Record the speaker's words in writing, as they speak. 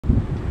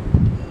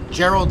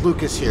Gerald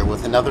Lucas here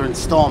with another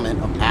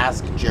installment of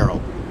Ask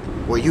Gerald,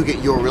 where you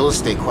get your real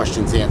estate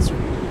questions answered.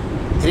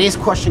 Today's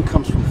question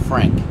comes from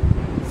Frank.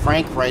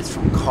 Frank writes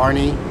from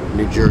Kearny,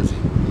 New Jersey.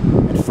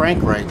 And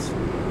Frank writes,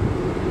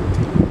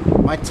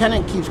 my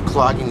tenant keeps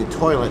clogging the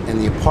toilet in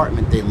the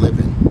apartment they live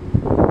in.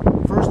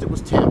 First it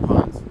was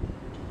tampons,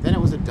 then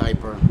it was a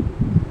diaper,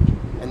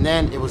 and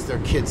then it was their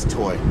kid's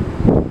toy.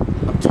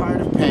 I'm tired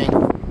of paying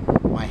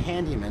my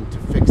handyman to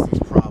fix these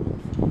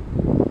problems.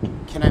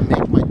 Can I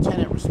make my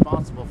tenant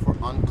responsible for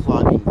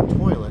unclogging the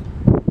toilet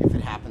if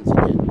it happens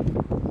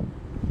again?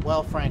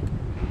 Well, Frank,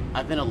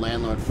 I've been a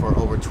landlord for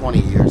over 20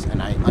 years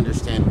and I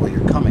understand where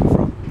you're coming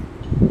from.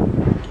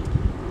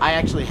 I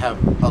actually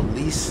have a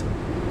lease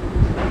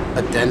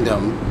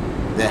addendum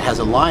that has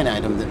a line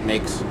item that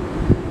makes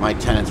my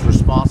tenants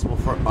responsible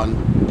for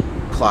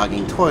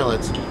unclogging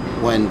toilets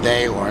when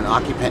they or an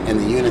occupant in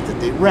the unit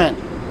that they rent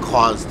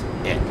caused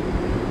it.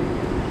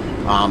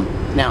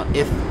 Now,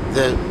 if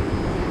the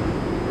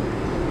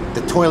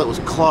toilet was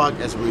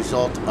clogged as a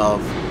result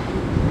of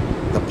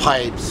the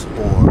pipes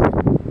or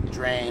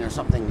drain or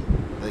something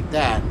like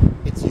that,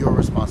 it's your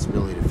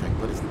responsibility to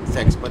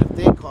fix. But if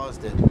they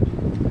caused it,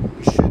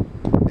 you should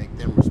make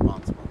them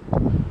responsible.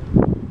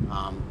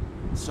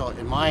 So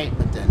in my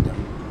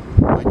addendum,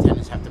 my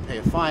tenants have to pay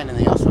a fine, and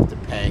they also have to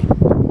pay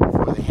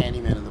for the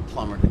handyman and the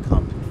plumber to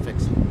come and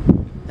fix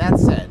it. That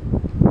said,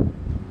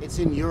 it's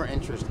in your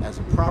interest as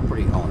a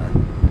property owner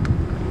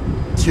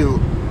to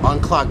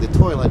unclog the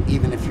toilet,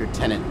 even if your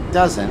tenant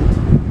doesn't,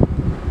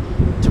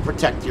 to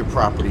protect your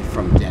property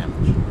from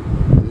damage.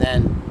 And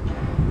then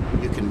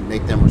you can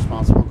make them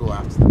responsible, go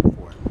after them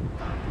for it.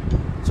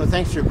 So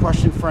thanks for your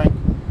question, Frank.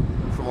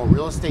 For more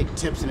real estate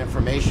tips and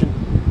information,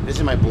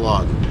 visit my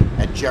blog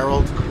at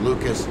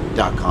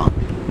geraldlucas.com.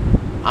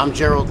 I'm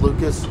Gerald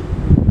Lucas,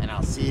 and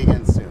I'll see you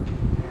again soon.